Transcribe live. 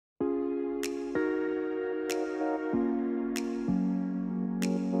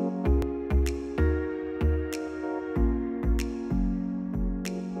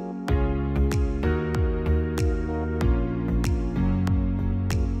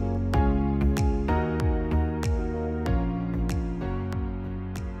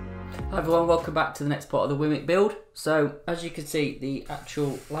Hi everyone, welcome back to the next part of the WMIK build. So as you can see, the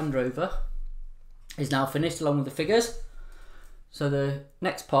actual Land Rover is now finished along with the figures. So the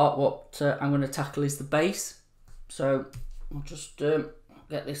next part, what I'm going to tackle is the base. So I'll just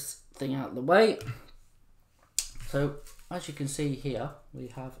get this thing out of the way. So as you can see here, we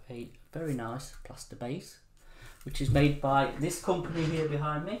have a very nice plaster base, which is made by this company here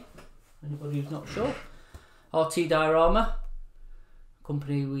behind me. Anybody who's not sure, RT Diorama.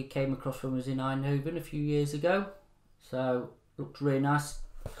 Company we came across when we was in Eindhoven a few years ago. So looks really nice.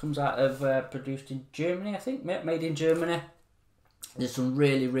 Comes out of produced in Germany, I think, made in Germany. There's some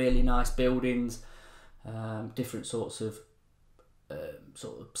really nice buildings, different sorts of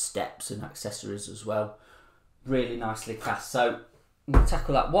steps and accessories as well. Really nicely cast. So I'm going to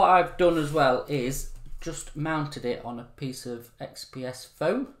tackle that. What I've done as well is just mounted it on a piece of XPS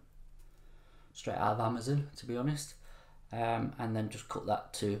foam, straight out of Amazon, to be honest. And then just cut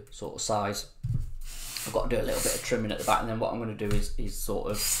that to sort of size. I've got to do a little bit of trimming at the back, and then what I'm going to do is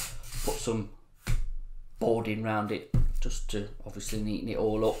sort of put some boarding around it, just to obviously neaten it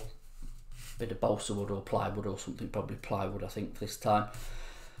all up. Bit of balsa wood or plywood or something, probably plywood I think for this time.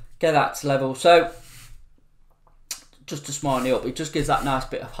 Get that to level. So just to smarten it up, it just gives that nice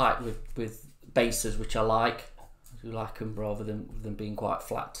bit of height with bases, which I like. I do like them rather than being quite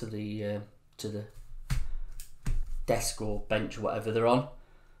flat to the desk or bench or whatever they're on.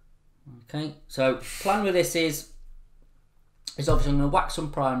 Okay, so plan with this is obviously I'm going to whack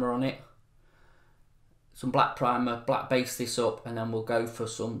some primer on it, some black primer, black base this up, and then we'll go for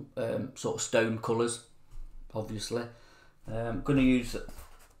some sort of stone colours. Obviously, I'm going to use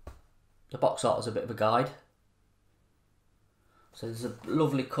the box art as a bit of a guide. So there's a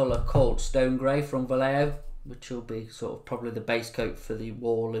lovely colour called Stone Grey from Vallejo, which will be sort of probably the base coat for the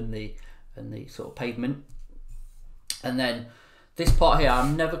wall and the sort of pavement. And then this part here,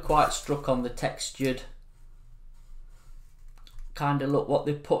 I'm never quite struck on the textured kind of look what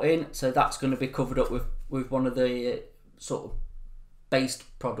they've put in. So that's going to be covered up with one of the sort of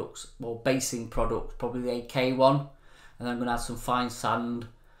based products, or basing products, probably the AK one. And then I'm going to add some fine sand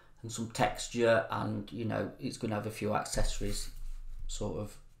and some texture, and you know, it's going to have a few accessories sort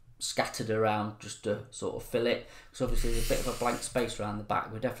of scattered around just to sort of fill it. So obviously there's a bit of a blank space around the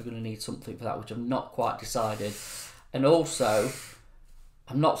back. We're definitely going to need something for that, which I'm not quite decided. And also,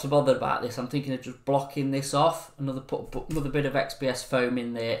 I'm not so bothered about this. I'm thinking of just blocking this off, put another bit of XPS foam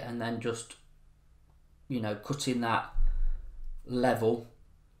in there, and then just, you know, cutting that level,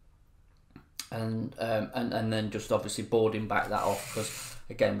 and then just obviously boarding back that off, because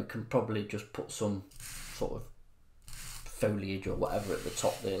again we can probably just put some sort of foliage or whatever at the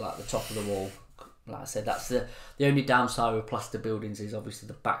top there, like the top of the wall. Like I said, that's the only downside with plaster buildings, is obviously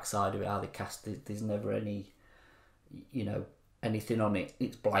the back side of it, how they cast it. There's never any, you know, anything on it.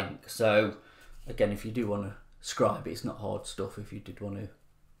 It's blank. So again, if you do want to scribe it, it's not hard stuff if you did want to,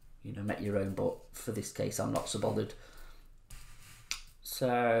 you know, make your own, but for this case I'm not so bothered.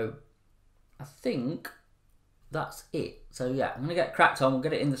 So I think that's it. So yeah, I'm gonna get cracked on. We'll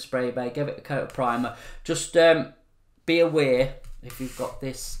get it in the spray bay, give it a coat of primer. Just be aware, if you've got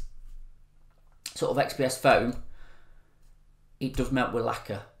this sort of XPS foam, it does melt with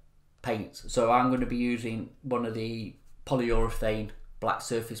lacquer paints. So I'm going to be using one of the polyurethane black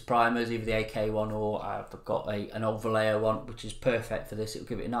surface primers, either the AK one, or I've got an old Vallejo one, which is perfect for this. It'll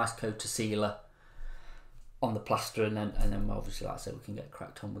give it a nice coat of sealer on the plaster, and then obviously, like I said, we can get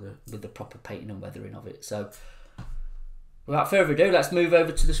cracked on with the proper painting and weathering of it. So without further ado, let's move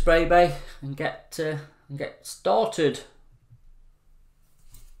over to the spray bay and get started.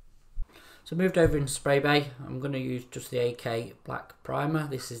 So moved over into spray bay. I'm going to use just the AK black primer.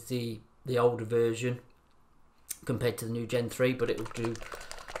 This is the older version compared to the new Gen 3, but it will do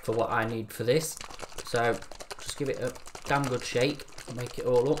for what I need for this. So just give it a damn good shake, make it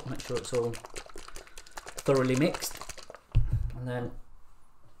all up, make sure it's all thoroughly mixed, and then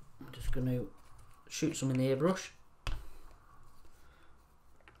I'm just going to shoot some in the airbrush.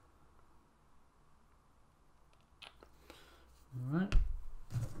 All right.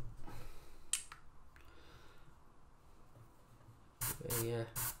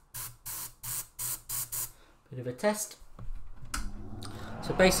 Bit of a test.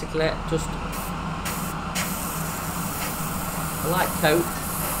 So basically, just a light coat.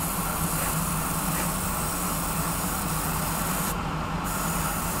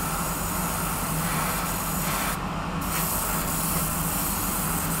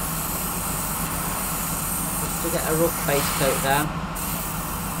 Just to get a rough base coat down.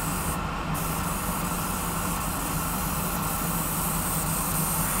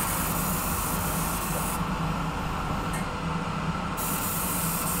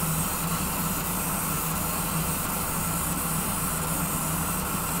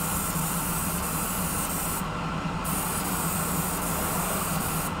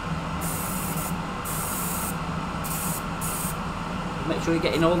 make sure you're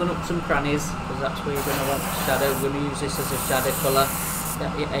getting all the nooks and crannies, because that's where you're going to want shadow. We're going to use this as a shadow colour.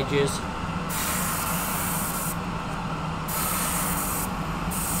 Get your edges.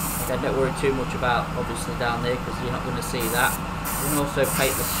 Again, don't worry too much about obviously down there, because you're not going to see that. You can also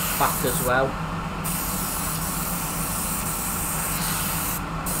paint the back as well.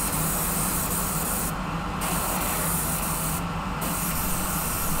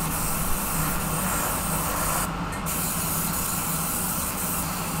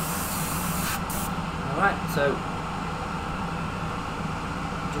 Alright, so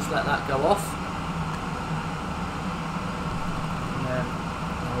just let that go off. And then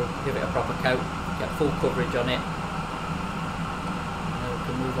we'll give it a proper coat, get full coverage on it. And then we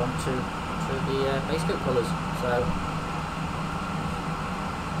can move on to the base coat colours. So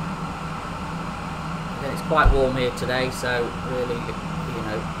again, it's quite warm here today, so really, you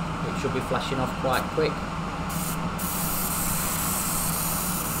know, it should be flashing off quite quick.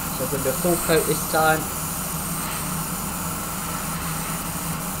 So I'm going to do a full coat this time.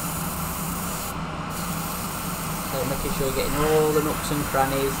 So making sure you're getting all the nooks and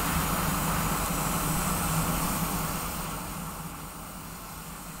crannies.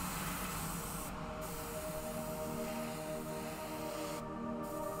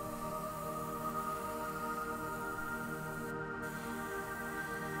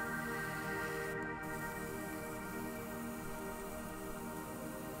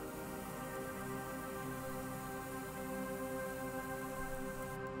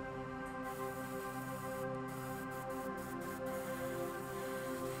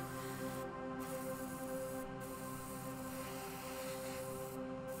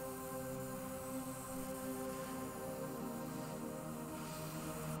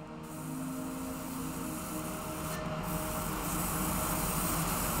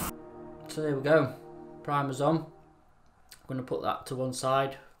 So there we go, primer's on. I'm going to put that to one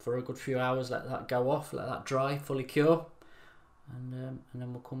side for a good few hours, let that go off, let that dry, fully cure, and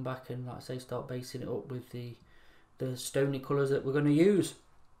then we'll come back and, like I say, start basing it up with the stony colours that we're going to use.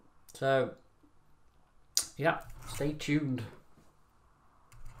 So yeah, stay tuned.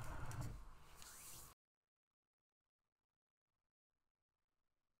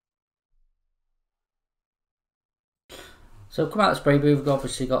 So come out of the spray booth, we've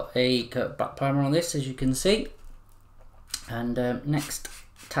obviously got a black primer on this, as you can see. And next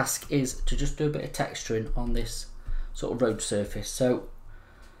task is to just do a bit of texturing on this sort of road surface. So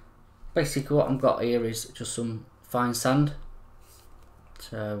basically what I've got here is just some fine sand.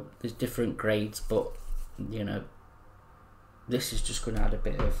 So there's different grades, but you know, this is just going to add a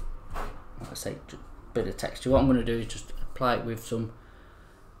bit of, like I say, a bit of texture. What I'm going to do is just apply it with some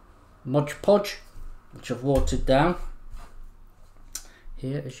Mod Podge, which I've watered down.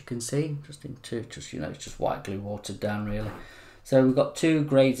 Here, as you can see, just you know, it's just white glue watered down really. So we've got two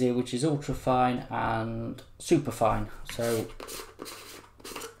grades here, which is ultra fine and super fine. So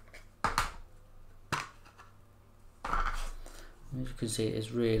as you can see, it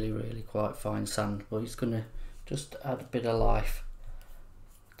is really quite fine sand, but it's going to just add a bit of life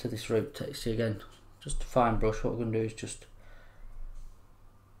to this road texture. Again, just a fine brush. What we're going to do is just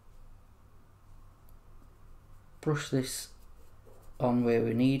brush this on where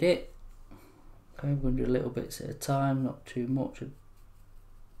we need it. Okay, we're going to do little bits at a time, not too much.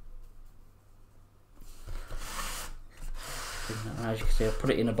 As you can see, I put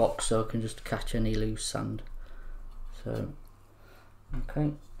it in a box so I can just catch any loose sand. So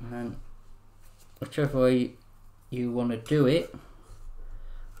okay, and then whichever way you want to do it,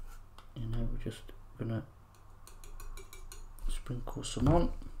 you know, we're just gonna sprinkle some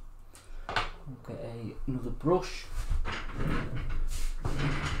on. We'll get another brush.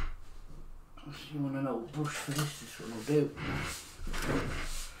 If you want an old brush for this, this is what we'll do.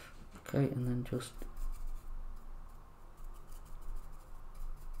 Okay, and then just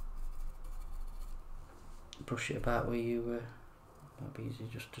brush it about where you might be easy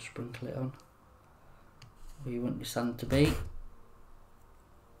just to sprinkle it on where you want your sand to be.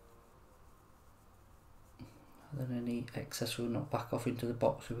 And then any excess will not back off into the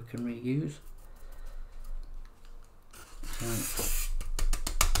box so we can reuse. So let's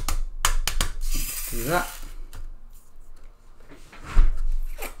do that.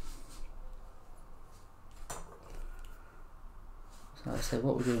 So like I say,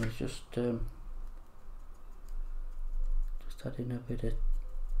 what we're doing is just adding a bit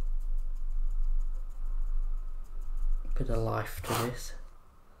of life to this.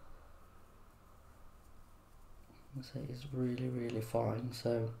 I say it's really fine,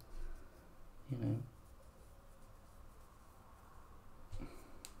 so you know,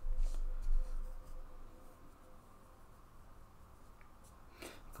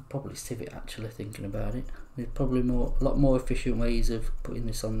 probably sieve it actually, thinking about it. There's probably a lot more efficient ways of putting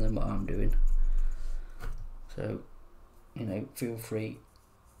this on than what I'm doing. So, you know, feel free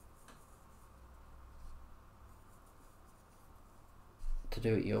to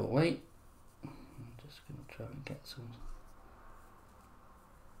do it your way. I'm just going to try and get some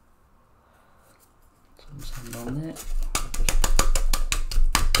sand on there.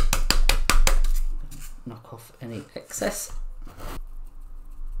 Just knock off any excess.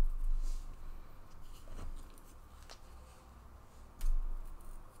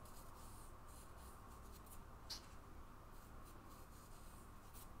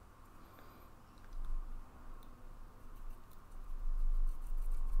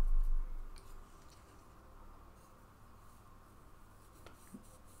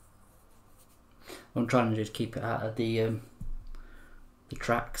 I'm trying to just keep it out of the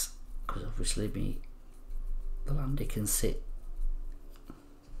tracks, because obviously the landy can sit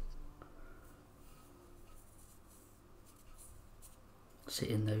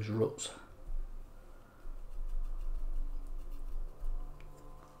in those ruts.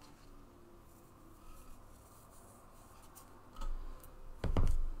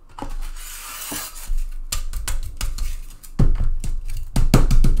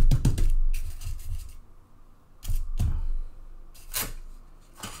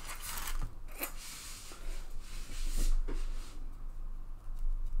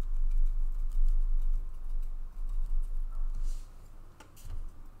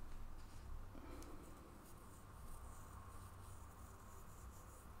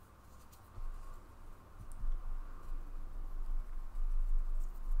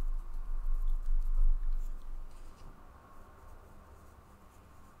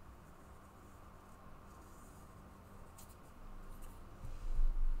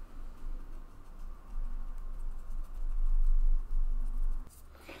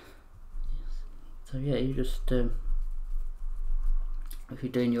 So yeah, you just if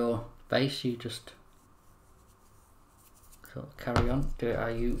you're doing your base, you just sort of carry on, do it how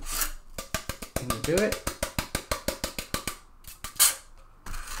you want to do it.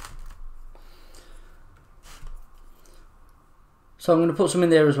 So I'm going to put some in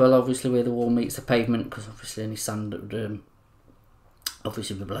there as well, obviously where the wall meets the pavement, because obviously any sand that would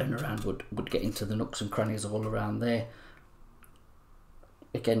obviously be blown around would get into the nooks and crannies all around there.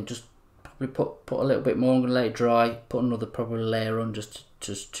 Again, just probably put a little bit more. I'm going to let it dry, put another probably layer on just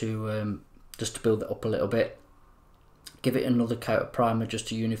to build it up a little bit. Give it another coat of primer just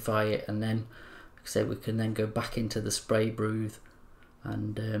to unify it, and then, like I said, we can then go back into the spray booth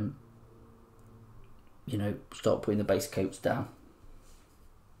and you know, start putting the base coats down.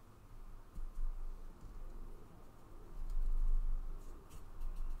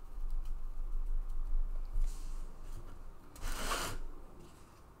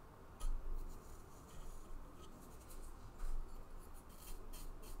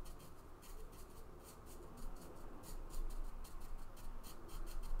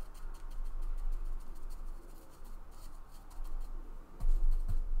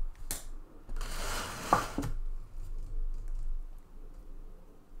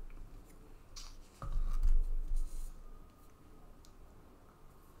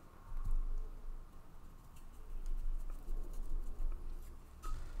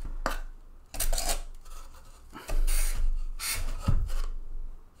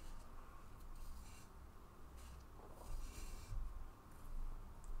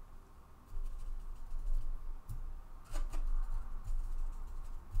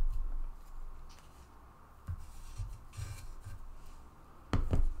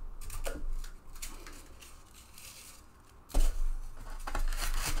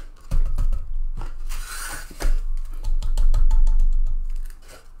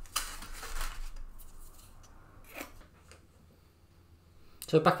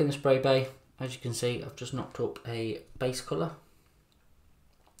 So back in the spray bay, as you can see, I've just knocked up a base colour.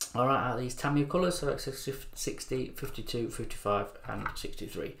 Alright, out of these Tamiya colours, so that's 60, 52, 55 and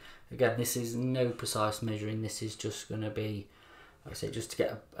 63. Again, this is no precise measuring, this is just going to be, like I say, just to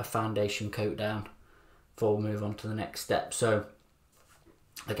get a foundation coat down before we move on to the next step. So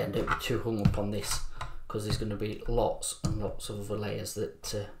again, don't be too hung up on this, because there's going to be lots and lots of other layers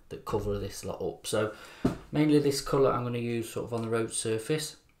that cover this lot up. So mainly this colour I'm going to use sort of on the road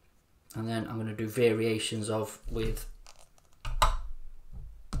surface, and then I'm going to do variations with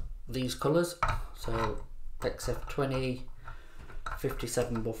these colours. So XF20,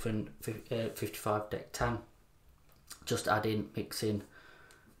 57 buff and 55 deck tan. Just add in, mix in,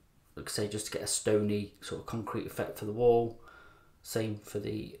 like I say, just to get a stony sort of concrete effect for the wall. Same for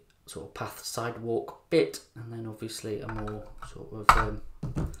the sort of path sidewalk bit, and then obviously a more sort of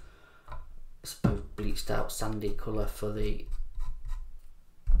bleached out sandy colour for the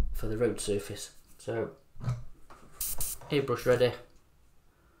road surface. So airbrush ready.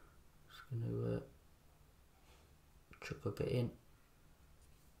 Just going to chuck a bit in.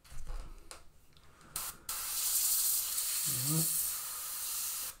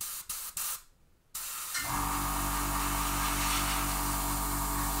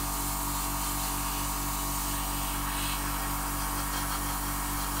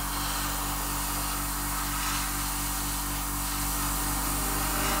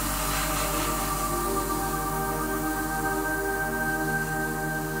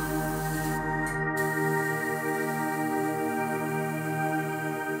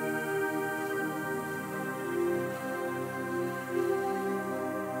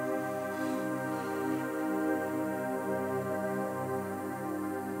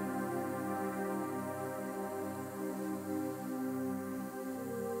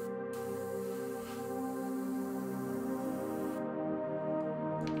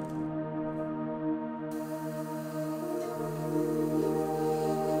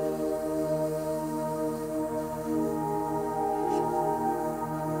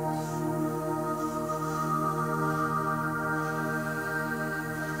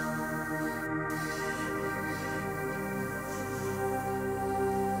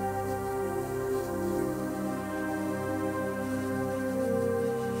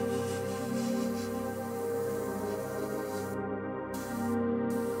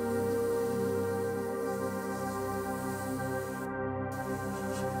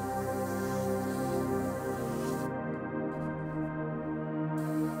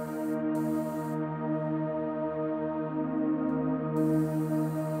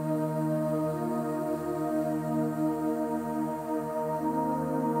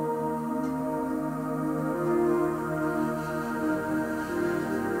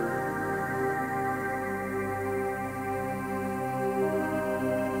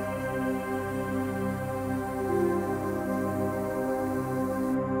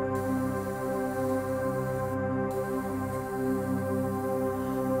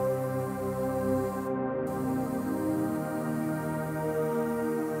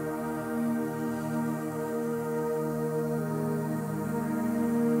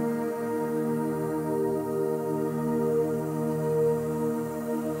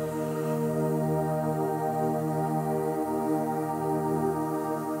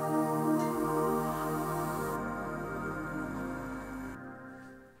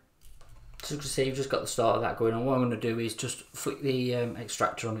 So you can see you've just got the start of that going on. What I'm going to do is just flick the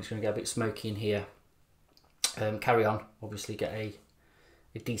extractor on. It's going to get a bit smoky in here. Carry on, obviously get a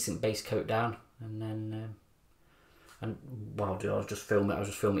decent base coat down, and then and what I'll do, I'll just film it. I'll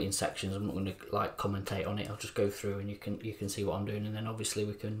just film it in sections. I'm not going to like commentate on it. I'll just go through and you can see what I'm doing, and then obviously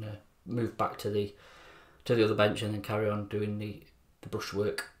we can move back to the other bench and then carry on doing the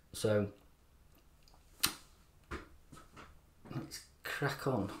brushwork. So let's crack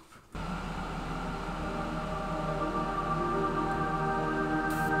on.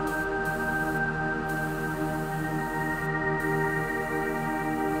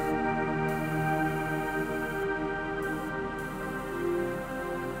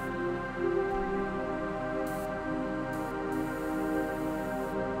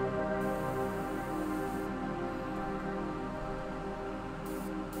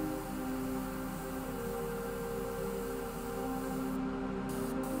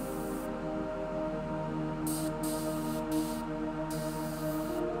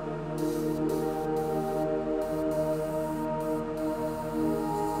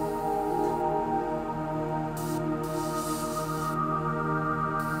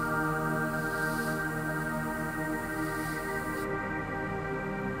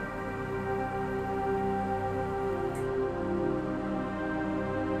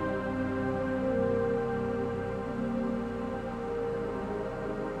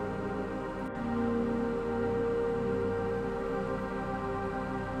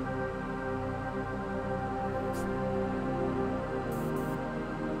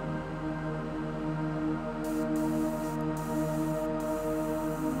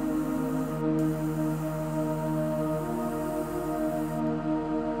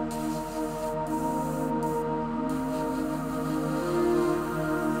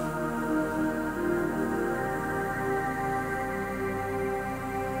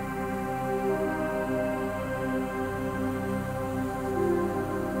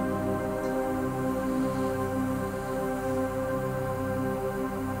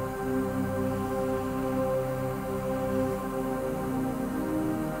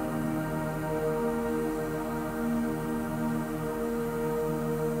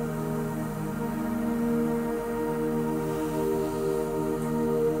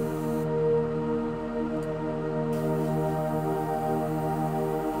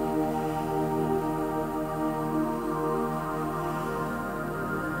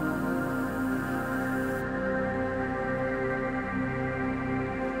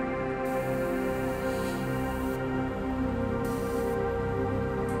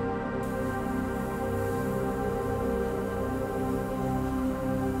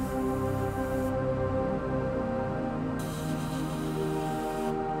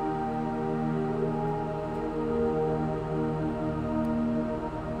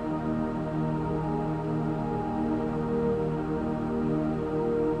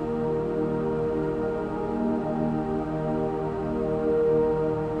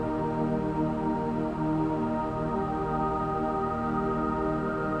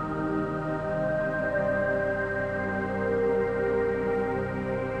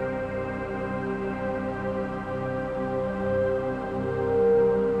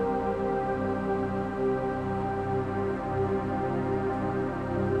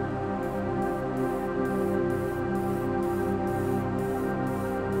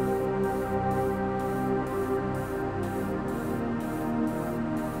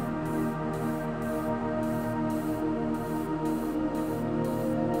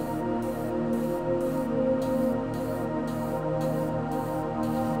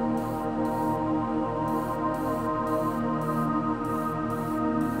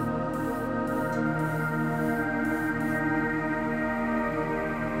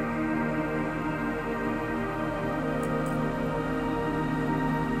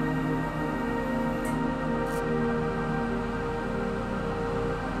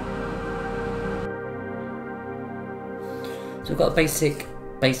 So we've got the basic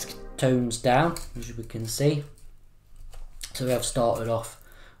base tones down, as we can see. So we have started off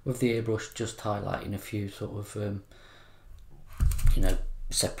with the airbrush, just highlighting a few sort of you know,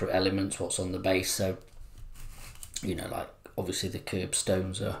 separate elements, what's on the base. So, you know, like obviously the curb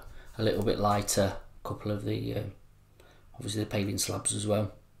stones are a little bit lighter, a couple of the obviously the paving slabs as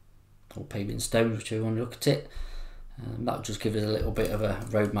well, or paving stones, whichever you want to look at it. That'll just give us a little bit of a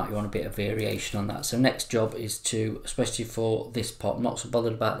roadmap. You want a bit of variation on that. So next job is to, especially for this pot, I'm not so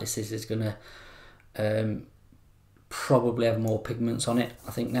bothered about this. This is going to probably have more pigments on it,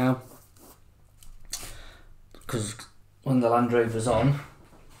 I think, now, because when the Land Rover's on,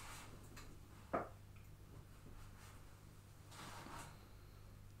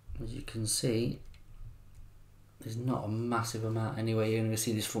 as you can see, there's not a massive amount anyway. You're going to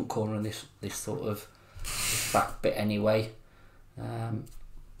see this front corner and this sort of this back bit anyway.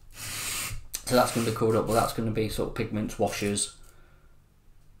 So that's going to be covered up, but that's going to be sort of pigments, washes,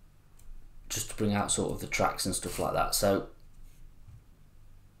 just to bring out sort of the tracks and stuff like that. So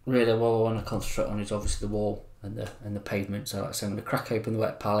really what I want to concentrate on is obviously the wall and the pavement. So like I said, I'm going to crack open the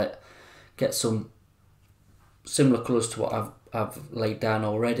wet palette, get some similar colours to what I've laid down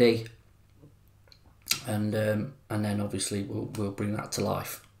already, and then obviously we'll bring that to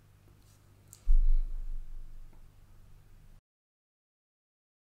life.